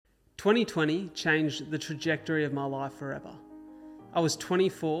2020 changed the trajectory of my life forever. I was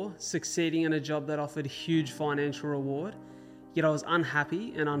 24, succeeding in a job that offered huge financial reward, yet I was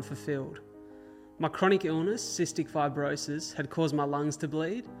unhappy and unfulfilled. My chronic illness, cystic fibrosis, had caused my lungs to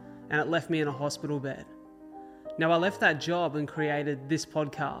bleed, and it left me in a hospital bed. Now, I left that job and created this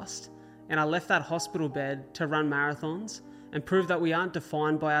podcast, and I left that hospital bed to run marathons and prove that we aren't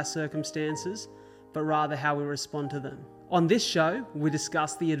defined by our circumstances, but rather how we respond to them. On this show, we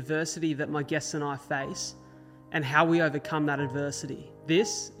discuss the adversity that my guests and I face and how we overcome that adversity.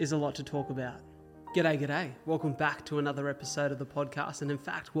 This is a lot to talk about. G'day. Welcome back to another episode of the podcast. And in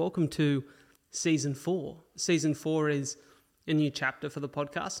fact, welcome to Season 4. Season 4 is a new chapter for the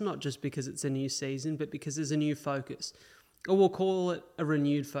podcast, not just because it's a new season, but because there's a new focus. Or we'll call it a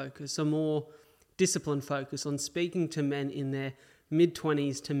renewed focus, a more disciplined focus on speaking to men in their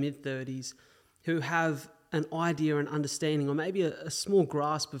mid-20s to mid-30s who have an idea and understanding, or maybe a small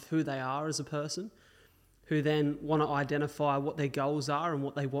grasp of who they are as a person, who then want to identify what their goals are and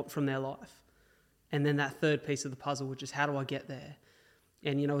what they want from their life. And then that third piece of the puzzle, which is how do I get there?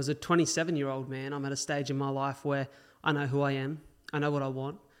 And, as a 27-year-old man, I'm at a stage in my life where I know who I am, I know what I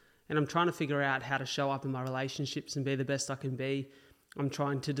want, and I'm trying to figure out how to show up in my relationships and be the best I can be. I'm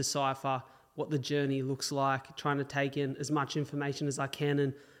trying to decipher what the journey looks like, trying to take in as much information as I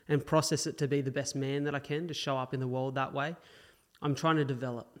can and process it to be the best man that I can, to show up in the world that way. I'm trying to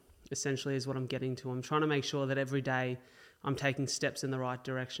develop, essentially, is what I'm getting to. I'm trying to make sure that every day I'm taking steps in the right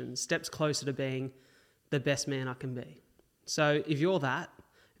direction, steps closer to being the best man I can be. So if you're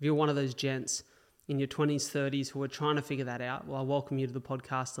one of those gents in your 20s, 30s who are trying to figure that out, well, I welcome you to the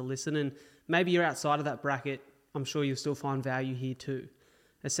podcast to listen. And maybe you're outside of that bracket. I'm sure you'll still find value here too.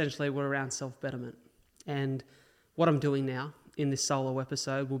 Essentially, we're around self-betterment. And what I'm doing now in this solo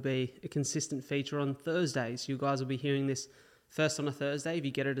episode will be a consistent feature on Thursdays. You guys will be hearing this first on a Thursday if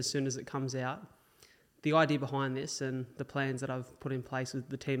you get it as soon as it comes out. The idea behind this and the plans that I've put in place with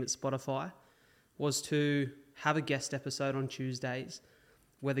the team at Spotify was to have a guest episode on Tuesdays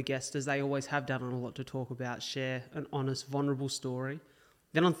where the guest, as they always have done, on a lot to talk about, share an honest, vulnerable story.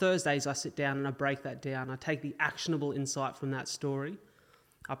 Then on Thursdays, I sit down and I break that down. I take the actionable insight from that story.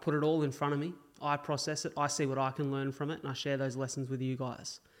 I put it all in front of me. I process it. I see what I can learn from it, and I share those lessons with you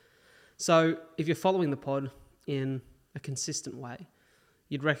guys. So if you're following the pod in a consistent way,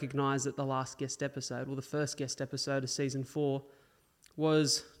 you'd recognize that the last guest episode, or the first guest episode of Season 4,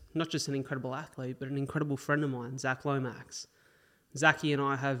 was not just an incredible athlete, but an incredible friend of mine, Zach Lomax. Zachy and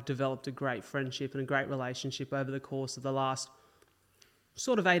I have developed a great friendship and a great relationship over the course of the last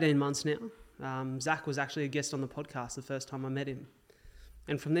sort of 18 months now. Zach was actually a guest on the podcast the first time I met him.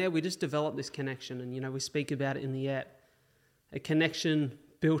 And from there, we just developed this connection. And, we speak about it in the app. A connection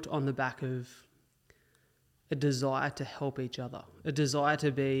built on the back of a desire to help each other. A desire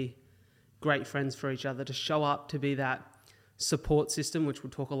to be great friends for each other. To show up, to be that support system, which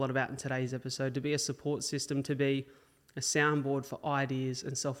we'll talk a lot about in today's episode. To be a support system, to be a soundboard for ideas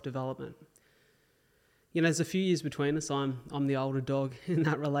and self-development. There's a few years between us. I'm the older dog in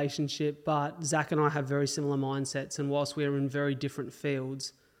that relationship, but Zach and I have very similar mindsets, and whilst we're in very different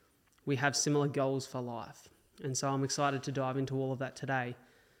fields, we have similar goals for life. And so I'm excited to dive into all of that today.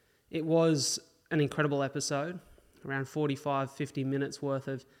 It was an incredible episode, around 45, 50 minutes worth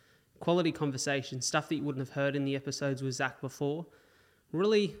of quality conversation, stuff that you wouldn't have heard in the episodes with Zach before,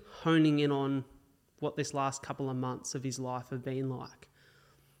 really honing in on what this last couple of months of his life have been like.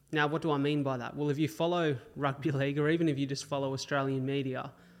 Now, what do I mean by that? Well, if you follow rugby league, or even if you just follow Australian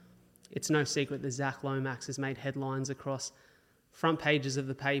media, it's no secret that Zach Lomax has made headlines across front pages of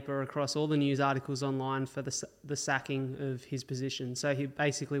the paper, across all the news articles online for the sacking of his position. So he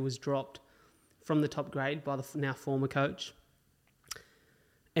basically was dropped from the top grade by the now former coach.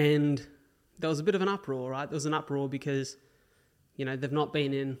 And there was a bit of an uproar, right? There was an uproar because, they've not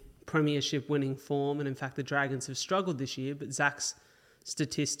been in premiership winning form. And in fact, the Dragons have struggled this year, but Zach's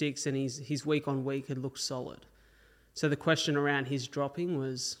statistics and his week on week had looked solid. So the question around his dropping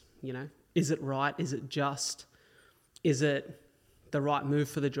was, is it right? Is it just? Is it the right move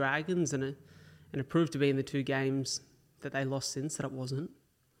for the Dragons? And it proved to be in the two games that they lost since that it wasn't.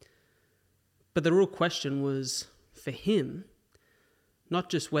 But the real question was for him,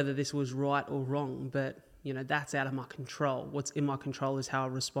 not just whether this was right or wrong, but, that's out of my control. What's in my control is how I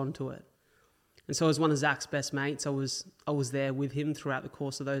respond to it. And so as one of Zach's best mates, I was there with him throughout the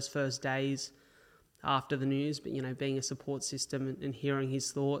course of those first days after the news, but, being a support system and hearing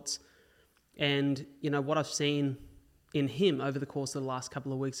his thoughts. And, what I've seen in him over the course of the last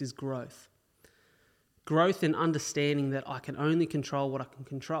couple of weeks is growth. Growth in understanding that I can only control what I can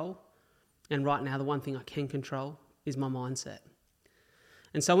control. And right now, the one thing I can control is my mindset.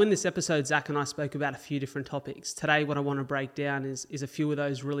 And so in this episode, Zach and I spoke about a few different topics. Today, what I want to break down is a few of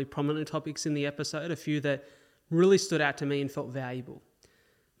those really prominent topics in the episode, a few that really stood out to me and felt valuable.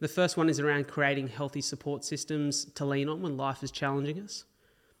 The first one is around creating healthy support systems to lean on when life is challenging us.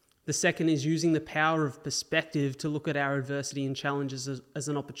 The second is using the power of perspective to look at our adversity and challenges as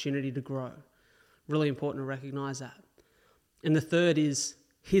an opportunity to grow. Really important to recognize that. And the third is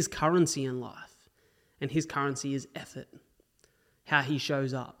his currency in life. And his currency is effort. How he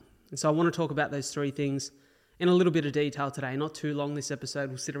shows up. And so I want to talk about those three things in a little bit of detail today. Not too long this episode.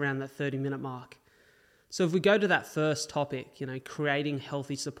 We'll sit around that 30-minute mark. So if we go to that first topic, creating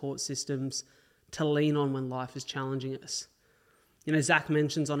healthy support systems to lean on when life is challenging us. Zach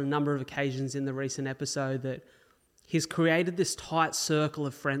mentions on a number of occasions in the recent episode that he's created this tight circle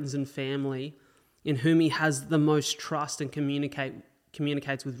of friends and family in whom he has the most trust and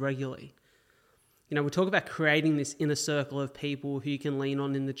communicates with regularly. We talk about creating this inner circle of people who you can lean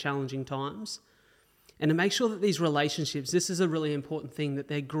on in the challenging times. And to make sure that these relationships, this is a really important thing, that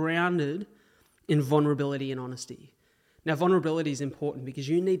they're grounded in vulnerability and honesty. Now, vulnerability is important because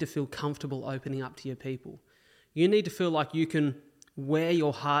you need to feel comfortable opening up to your people. You need to feel like you can wear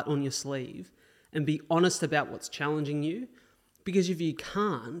your heart on your sleeve and be honest about what's challenging you. Because if you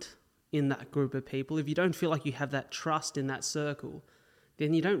can't in that group of people, if you don't feel like you have that trust in that circle,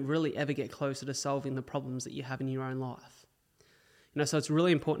 then you don't really ever get closer to solving the problems that you have in your own life. So it's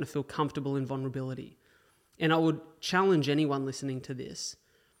really important to feel comfortable in vulnerability. And I would challenge anyone listening to this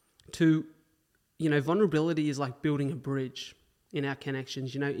to, vulnerability is like building a bridge in our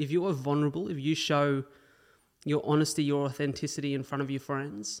connections. If you are vulnerable, if you show your honesty, your authenticity in front of your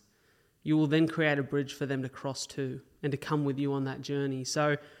friends, you will then create a bridge for them to cross to and to come with you on that journey.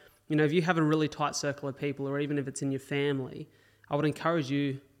 So, if you have a really tight circle of people, or even if it's in your family, I would encourage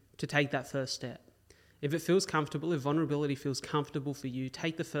you to take that first step. If it feels comfortable, if vulnerability feels comfortable for you,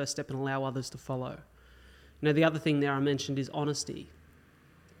 take the first step and allow others to follow. The other thing there I mentioned is honesty.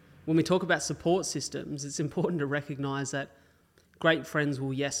 When we talk about support systems, it's important to recognize that great friends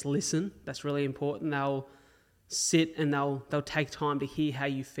will, yes, listen. That's really important. They'll sit and they'll take time to hear how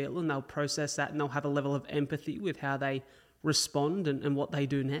you feel, and they'll process that, and they'll have a level of empathy with how they respond and what they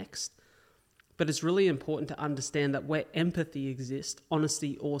do next. But it's really important to understand that where empathy exists,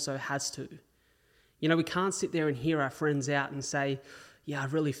 honesty also has to. We can't sit there and hear our friends out and say, yeah, I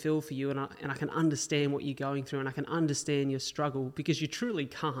really feel for you and I can understand what you're going through and I can understand your struggle, because you truly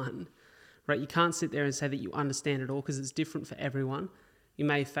can't, right? You can't sit there and say that you understand it all, because it's different for everyone. You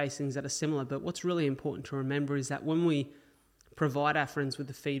may face things that are similar, but what's really important to remember is that when we provide our friends with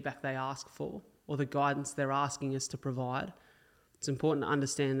the feedback they ask for, or the guidance they're asking us to provide, it's important to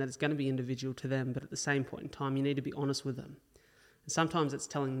understand that it's going to be individual to them, but at the same point in time, you need to be honest with them. And sometimes it's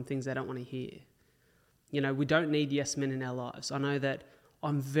telling them things they don't want to hear. We don't need yes men in our lives. I know that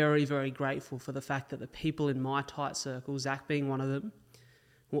I'm very, very grateful for the fact that the people in my tight circle, Zach being one of them,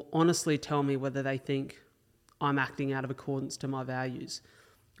 will honestly tell me whether they think I'm acting out of accordance to my values,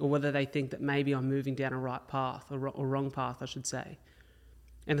 or whether they think that maybe I'm moving down a right path, or wrong path, I should say.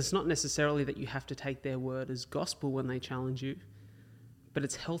 And it's not necessarily that you have to take their word as gospel when they challenge you, but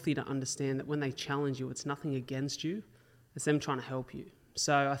it's healthy to understand that when they challenge you, it's nothing against you. It's them trying to help you.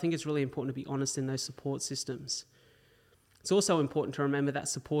 So I think it's really important to be honest in those support systems. It's also important to remember that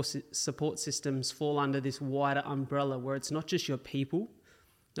support systems fall under this wider umbrella where it's not just your people,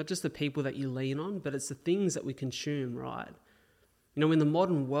 not just the people that you lean on, but it's the things that we consume, right? In the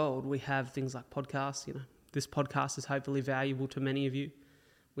modern world, we have things like podcasts. This podcast is hopefully valuable to many of you.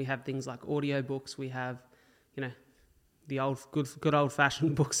 We have things like audiobooks. We have, the old good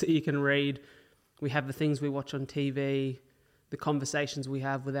old-fashioned books that you can read. We have the things we watch on TV, the conversations we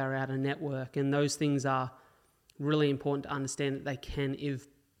have with our outer network, and those things are really important to understand that they can, if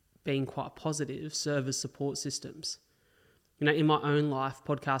being quite positive, serve as support systems. In my own life,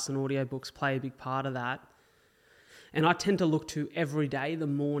 podcasts and audiobooks play a big part of that. And I tend to look to every day, the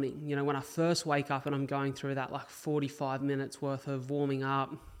morning, when I first wake up and I'm going through that 45 minutes worth of warming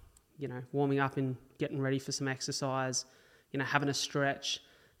up and getting ready for some exercise, having a stretch,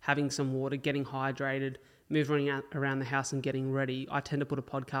 having some water, getting hydrated, moving around the house and getting ready. I tend to put a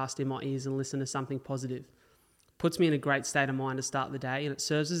podcast in my ears and listen to something positive. Puts me in a great state of mind to start the day, and it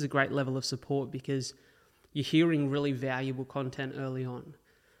serves as a great level of support because you're hearing really valuable content early on.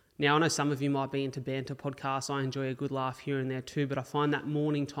 Now, I know some of you might be into banter podcasts. I enjoy a good laugh here and there too, but I find that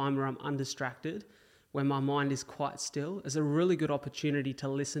morning time where I'm undistracted, where my mind is quite still, is a really good opportunity to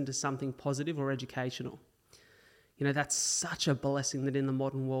listen to something positive or educational. That's such a blessing that in the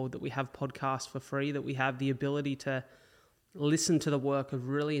modern world that we have podcasts for free, that we have the ability to listen to the work of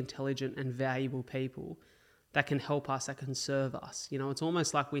really intelligent and valuable people that can help us, that can serve us. It's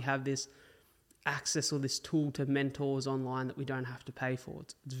almost like we have this access or this tool to mentors online that we don't have to pay for.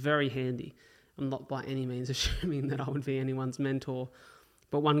 It's very handy. I'm not by any means assuming that I would be anyone's mentor,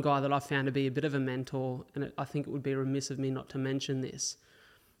 but one guy that I found to be a bit of a mentor, and I think it would be remiss of me not to mention this,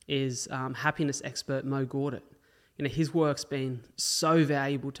 is happiness expert Mo Gawdat. His work's been so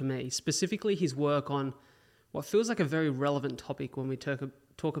valuable to me, specifically his work on what feels like a very relevant topic when we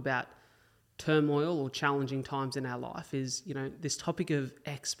talk about turmoil or challenging times in our life is, this topic of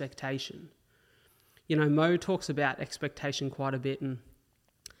expectation. Mo talks about expectation quite a bit, and,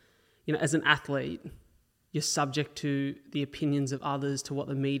 as an athlete, you're subject to the opinions of others, to what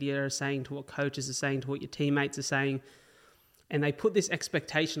the media are saying, to what coaches are saying, to what your teammates are saying. And they put this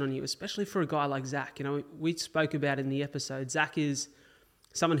expectation on you, especially for a guy like Zach. We spoke about in the episode, Zach is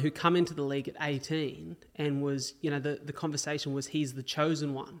someone who come into the league at 18 and was, the conversation was he's the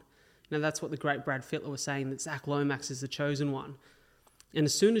chosen one. That's what the great Brad Fittler was saying, that Zach Lomax is the chosen one. And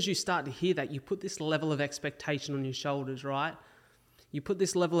as soon as you start to hear that, you put this level of expectation on your shoulders, right? You put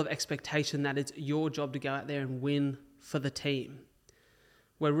this level of expectation that it's your job to go out there and win for the team.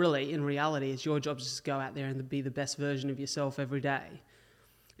 Where really, in reality, it's your job to just go out there and be the best version of yourself every day.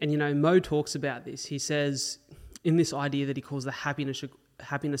 And, Mo talks about this. He says, in this idea that he calls the happiness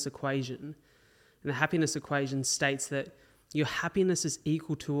equation, and the happiness equation states that your happiness is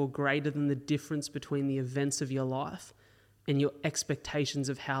equal to or greater than the difference between the events of your life and your expectations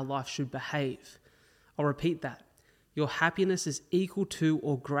of how life should behave. I'll repeat that. Your happiness is equal to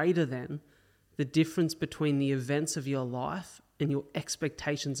or greater than the difference between the events of your life and your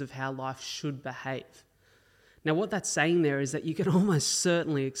expectations of how life should behave. Now, what that's saying there is that you can almost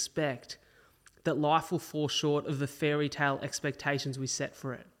certainly expect that life will fall short of the fairy tale expectations we set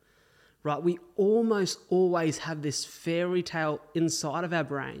for it. Right? We almost always have this fairy tale inside of our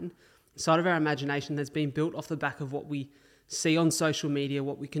brain, inside of our imagination, that's been built off the back of what we see on social media,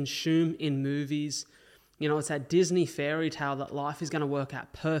 what we consume in movies. It's that Disney fairy tale that life is going to work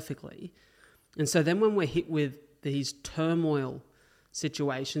out perfectly. And so then when we're hit with these turmoil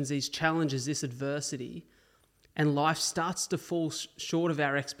situations, these challenges, this adversity, and life starts to fall short of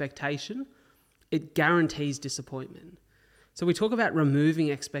our expectation, it guarantees disappointment. So we talk about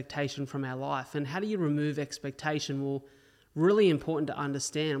removing expectation from our life. And how do you remove expectation? Well, really important to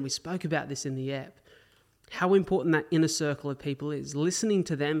understand. We spoke about this in the app. How important that inner circle of people is. Listening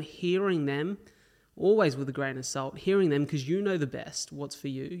to them, hearing them, always with a grain of salt. Hearing them because you know the best, what's for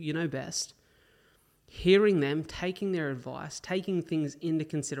you. You know best. Hearing them, taking their advice, taking things into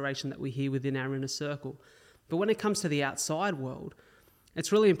consideration that we hear within our inner circle. But when it comes to the outside world,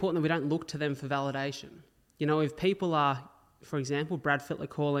 it's really important that we don't look to them for validation. If people are, for example, Brad Fittler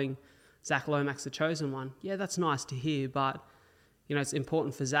calling Zach Lomax the chosen one, yeah, that's nice to hear, but, it's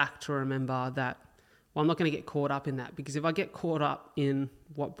important for Zach to remember that, well, I'm not going to get caught up in that, because if I get caught up in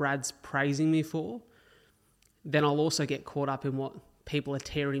what Brad's praising me for, then I'll also get caught up in what people are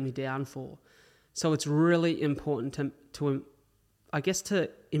tearing me down for. So it's really important to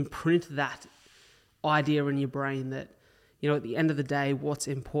imprint that idea in your brain that, at the end of the day, what's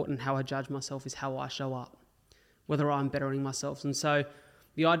important, how I judge myself, is how I show up, whether I'm bettering myself. And so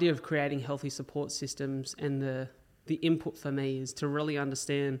the idea of creating healthy support systems and the input for me is to really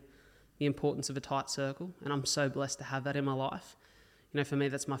understand the importance of a tight circle. And I'm so blessed to have that in my life. For me,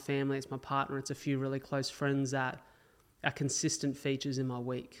 that's my family, it's my partner, it's a few really close friends that are consistent features in my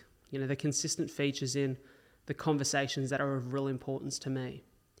week. They're consistent features in the conversations that are of real importance to me.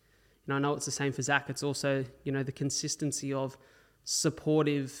 I know it's the same for Zach. It's also, the consistency of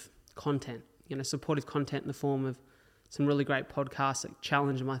supportive content. Supportive content in the form of some really great podcasts that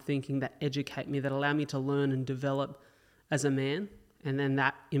challenge my thinking, that educate me, that allow me to learn and develop as a man. And then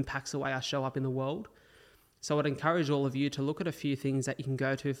that impacts the way I show up in the world. So I'd encourage all of you to look at a few things that you can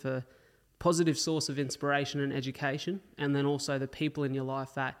go to for positive source of inspiration and education, and then also the people in your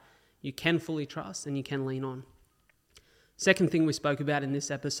life that you can fully trust and you can lean on. Second thing we spoke about in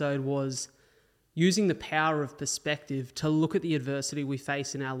this episode was using the power of perspective to look at the adversity we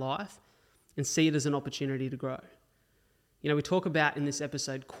face in our life and see it as an opportunity to grow. We talk about in this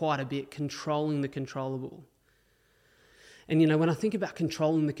episode quite a bit controlling the controllable. And, when I think about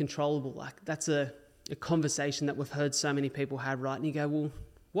controlling the controllable, that's a conversation that we've heard so many people have, right? And you go, well,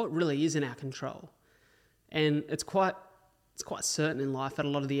 what really is in our control? And it's quite certain in life that a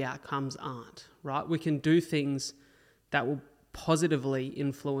lot of the outcomes aren't, right? We can do things that will positively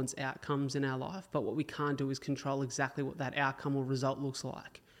influence outcomes in our life, but what we can't do is control exactly what that outcome or result looks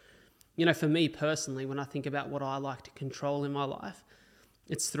like. For me personally, when I think about what I like to control in my life,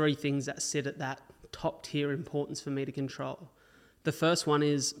 it's three things that sit at that top tier importance for me to control. The first one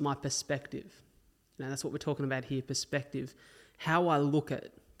is my perspective. That's what we're talking about here, perspective. How I look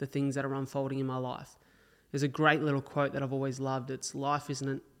at the things that are unfolding in my life. There's a great little quote that I've always loved. It's life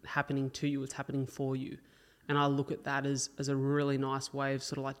isn't happening to you, it's happening for you. And I look at that as a really nice way of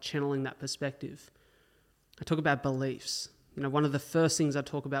sort of like channeling that perspective. I talk about beliefs. One of the first things I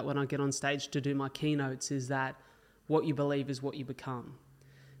talk about when I get on stage to do my keynotes is that what you believe is what you become.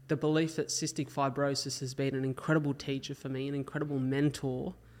 The belief that cystic fibrosis has been an incredible teacher for me, an incredible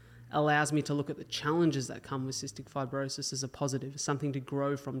mentor, allows me to look at the challenges that come with cystic fibrosis as a positive, as something to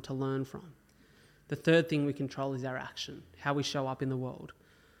grow from, to learn from. The third thing we control is our action, how we show up in the world.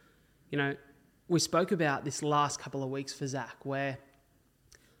 We spoke about this last couple of weeks for Zach, where,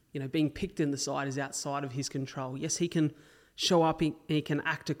 being picked in the side is outside of his control. Yes, he can show up, he can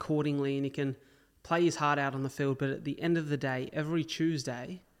act accordingly, and he can play his heart out on the field, but at the end of the day, every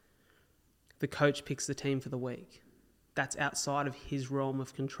Tuesday, the coach picks the team for the week. That's outside of his realm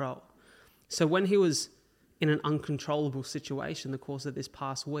of control. So when he was in an uncontrollable situation the course of this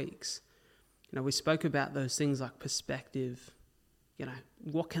past weeks, we spoke about those things like perspective.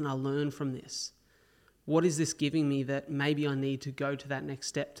 What can I learn from this? What is this giving me that maybe I need to go to that next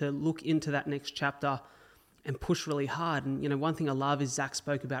step, to look into that next chapter and push really hard? And, one thing I love is Zach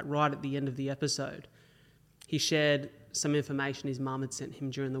spoke about right at the end of the episode. He shared some information his mum had sent him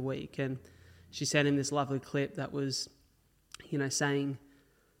during the week, and she sent him this lovely clip that was, saying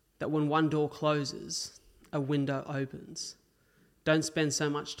that when one door closes, a window opens. Don't spend so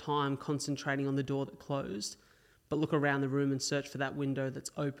much time concentrating on the door that closed, but look around the room and search for that window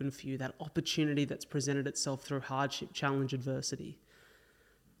that's open for you, that opportunity that's presented itself through hardship, challenge, adversity.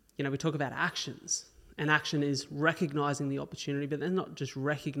 We talk about actions, and action is recognizing the opportunity, but then not just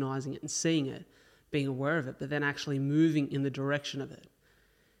recognizing it and seeing it, being aware of it, but then actually moving in the direction of it.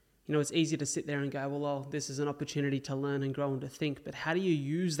 It's easy to sit there and go, well, this is an opportunity to learn and grow and to think, but how do you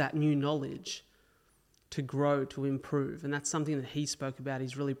use that new knowledge to grow, to improve? And that's something that he spoke about,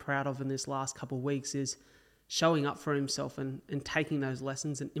 he's really proud of in this last couple of weeks, is showing up for himself and taking those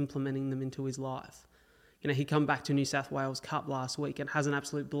lessons and implementing them into his life. He come back to New South Wales Cup last week and has an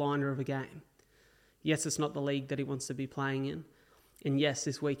absolute blinder of a game. Yes, it's not the league that he wants to be playing in. And yes,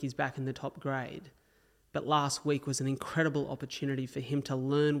 this week he's back in the top grade. But last week was an incredible opportunity for him to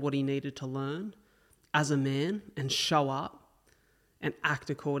learn what he needed to learn as a man and show up and act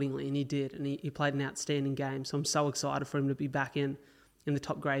accordingly. And he did. And he played an outstanding game. So I'm so excited for him to be back in the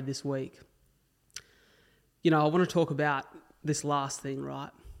top grade this week. I want to talk about this last thing,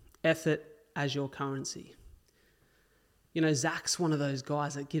 right? Effort as your currency. Zach's one of those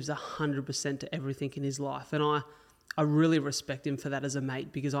guys that gives 100% to everything in his life. And I really respect him for that as a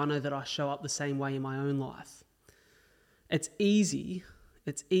mate, because I know that I show up the same way in my own life. It's easy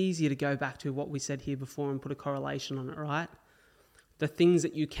to go back to what we said here before and put a correlation on it, right? The things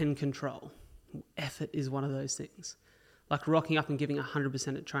that you can control. Effort is one of those things. Like rocking up and giving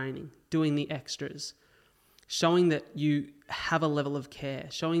 100% at training, doing the extras, showing that you have a level of care,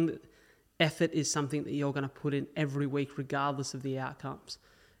 showing that effort is something that you're going to put in every week regardless of the outcomes,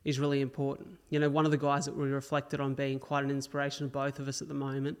 is really important. One of the guys that we reflected on being quite an inspiration to both of us at the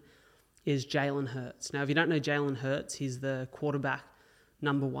moment is Jalen Hurts. Now, if you don't know Jalen Hurts, he's the quarterback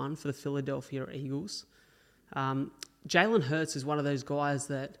number 1 for the Philadelphia Eagles. Jalen Hurts is one of those guys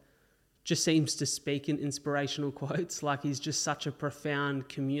that just seems to speak in inspirational quotes, like he's just such a profound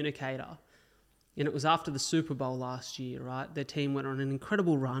communicator. And it was after the Super Bowl last year, right? Their team went on an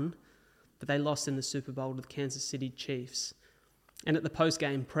incredible run, but they lost in the Super Bowl to the Kansas City Chiefs. And at the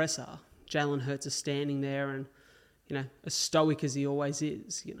post-game presser, Jalen Hurts is standing there and, as stoic as he always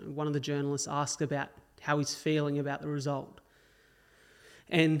is. One of the journalists asked about how he's feeling about the result.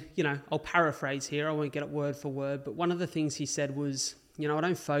 And, I'll paraphrase here, I won't get it word for word, but one of the things he said was, I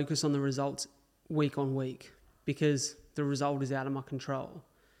don't focus on the results week on week because the result is out of my control.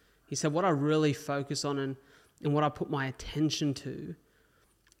 He said, what I really focus on and what I put my attention to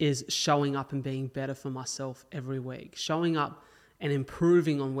is showing up and being better for myself every week, showing up and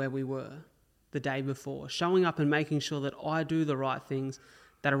improving on where we were the day before, showing up and making sure that I do the right things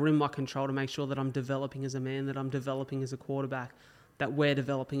that are in my control to make sure that I'm developing as a man, that I'm developing as a quarterback, that we're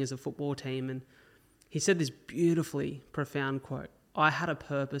developing as a football team. And he said this beautifully profound quote, I had a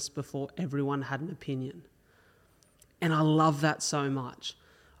purpose before everyone had an opinion. And I love that so much.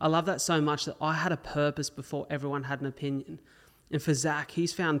 I love that so much that I had a purpose before everyone had an opinion. And for Zach,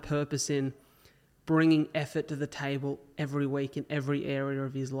 he's found purpose in bringing effort to the table every week in every area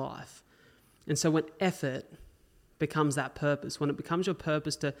of his life. And so when effort becomes that purpose, when it becomes your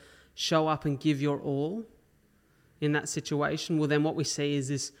purpose to show up and give your all in that situation, well, then what we see is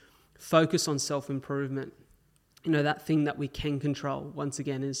this focus on self-improvement. That thing that we can control, once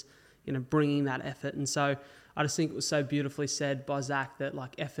again, is bringing that effort. And so I just think it was so beautifully said by Zach that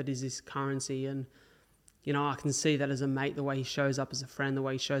like effort is this currency. And, I can see that as a mate, the way he shows up as a friend, the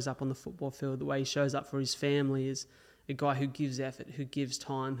way he shows up on the football field, the way he shows up for his family is a guy who gives effort, who gives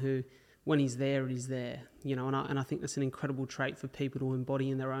time, who when he's there, he's there, and I think that's an incredible trait for people to embody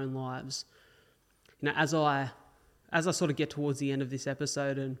in their own lives. As I sort of get towards the end of this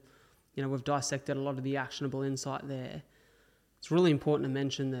episode and, we've dissected a lot of the actionable insight there, it's really important to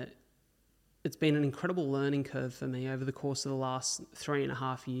mention that it's been an incredible learning curve for me over the course of the last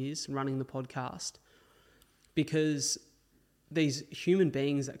 3.5 years running the podcast, because these human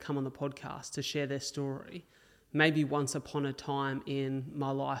beings that come on the podcast to share their story, maybe once upon a time in my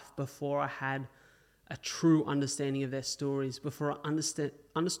life before I had a true understanding of their stories, before I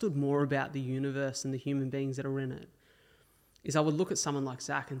understood more about the universe and the human beings that are in it, is I would look at someone like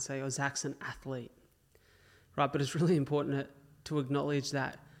Zach and say, oh, Zach's an athlete, right? But it's really important to acknowledge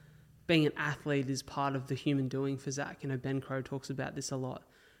that being an athlete is part of the human doing for Zach. Ben Crow talks about this a lot.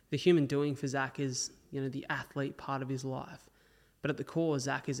 The human doing for Zach is, the athlete part of his life. But at the core,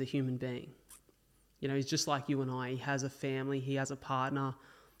 Zach is a human being. He's just like you and I. He has a family, he has a partner,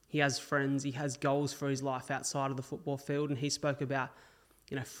 he has friends, he has goals for his life outside of the football field. And he spoke about,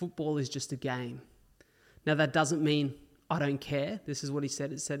 football is just a game. Now, that doesn't mean I don't care. This is what he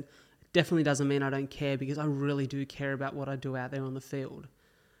said. It said, it definitely doesn't mean I don't care, because I really do care about what I do out there on the field.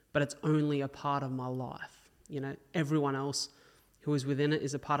 But it's only a part of my life. Everyone else who is within it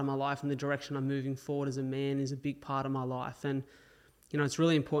is a part of my life, and the direction I'm moving forward as a man is a big part of my life. And it's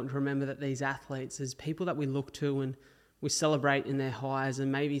really important to remember that these athletes, as people that we look to and we celebrate in their highs,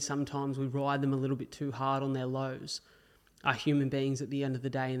 and maybe sometimes we ride them a little bit too hard on their lows, are human beings at the end of the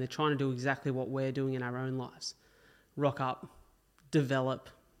day, and they're trying to do exactly what we're doing in our own lives. Rock up, develop,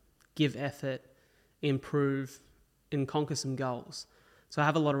 give effort, improve, and conquer some goals. So I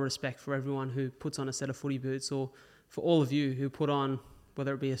have a lot of respect for everyone who puts on a set of footy boots, or for all of you who put on,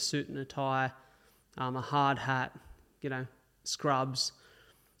 whether it be a suit and a tie, a hard hat, scrubs,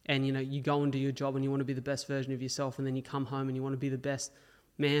 and you go and do your job and you want to be the best version of yourself, and then you come home and you want to be the best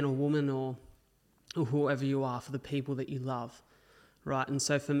man or woman or whoever you are for the people that you love, right? And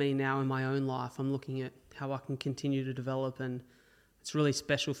so for me now in my own life, I'm looking at how I can continue to develop, and it's really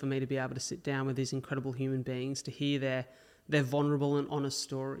special for me to be able to sit down with these incredible human beings, to hear their vulnerable and honest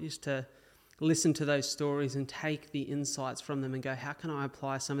stories, to listen to those stories and take the insights from them and go, how can I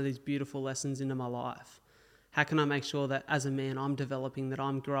apply some of these beautiful lessons into my life? How can I make sure that as a man I'm developing, that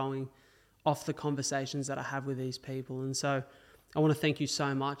I'm growing off the conversations that I have with these people? And so I want to thank you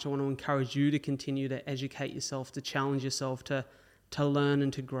so much. I want to encourage you to continue to educate yourself, to challenge yourself, to learn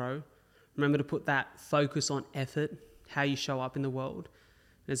and to grow. Remember to put that focus on effort, how you show up in the world.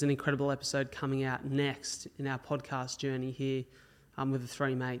 There's an incredible episode coming out next in our podcast journey here with the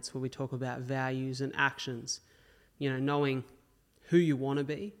three mates, where we talk about values and actions, knowing who you want to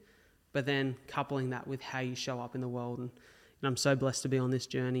be, but then coupling that with how you show up in the world. And I'm so blessed to be on this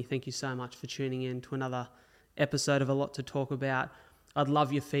journey. Thank you so much for tuning in to another episode of A Lot to Talk About. I'd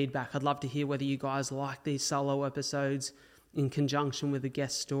love your feedback. I'd love to hear whether you guys like these solo episodes in conjunction with the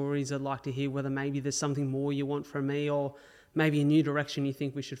guest stories. I'd like to hear whether maybe there's something more you want from me, or maybe a new direction you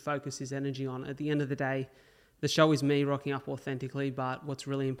think we should focus his energy on. At the end of the day, the show is me rocking up authentically, but what's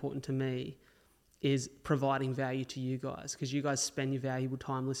really important to me is providing value to you guys, because you guys spend your valuable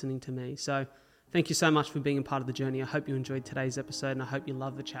time listening to me. So thank you so much for being a part of the journey. I hope you enjoyed today's episode, and I hope you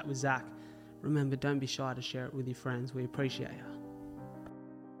love the chat with Zach. Remember, don't be shy to share it with your friends. We appreciate you.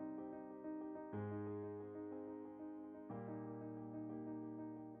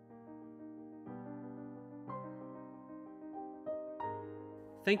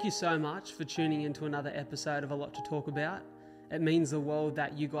 Thank you so much for tuning into another episode of A Lot to Talk About. It means the world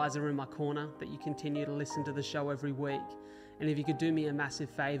that you guys are in my corner, that you continue to listen to the show every week. And if you could do me a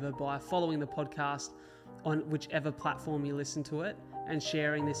massive favor by following the podcast on whichever platform you listen to it, and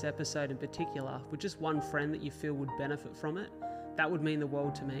sharing this episode in particular with just one friend that you feel would benefit from it, that would mean the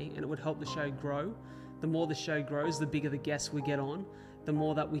world to me, and it would help the show grow. The more the show grows, the bigger the guests we get on, the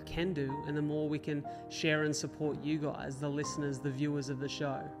more that we can do, and the more we can share and support you guys, the listeners, the viewers of the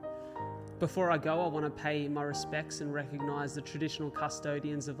show. Before I go, I want to pay my respects and recognise the traditional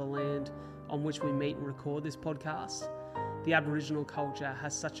custodians of the land on which we meet and record this podcast. The Aboriginal culture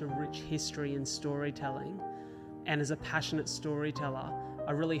has such a rich history in storytelling, and as a passionate storyteller,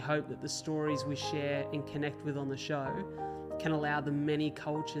 I really hope that the stories we share and connect with on the show can allow the many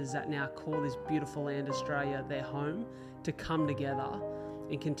cultures that now call this beautiful land Australia their home to come together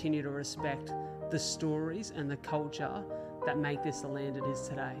and continue to respect the stories and the culture that make this the land it is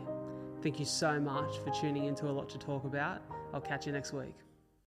today. Thank you so much for tuning into A Lot to Talk About. I'll catch you next week.